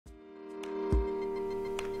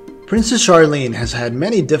Princess Charlene has had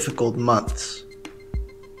many difficult months.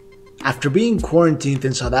 After being quarantined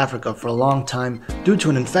in South Africa for a long time due to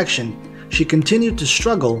an infection, she continued to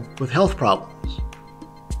struggle with health problems.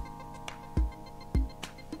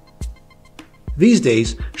 These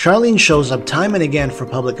days, Charlene shows up time and again for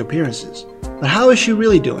public appearances, but how is she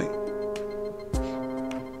really doing?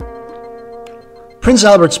 Prince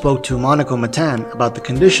Albert spoke to Monaco Matan about the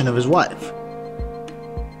condition of his wife.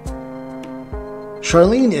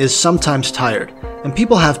 Charlene is sometimes tired, and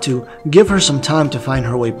people have to give her some time to find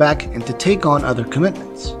her way back and to take on other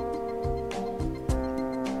commitments.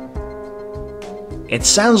 It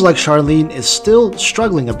sounds like Charlene is still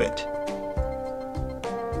struggling a bit.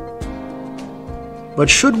 But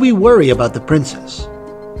should we worry about the princess?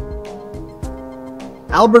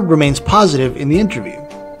 Albert remains positive in the interview.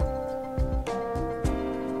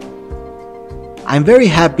 I'm very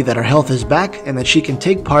happy that her health is back and that she can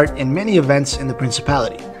take part in many events in the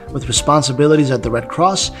Principality, with responsibilities at the Red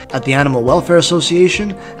Cross, at the Animal Welfare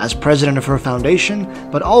Association, as president of her foundation,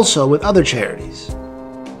 but also with other charities.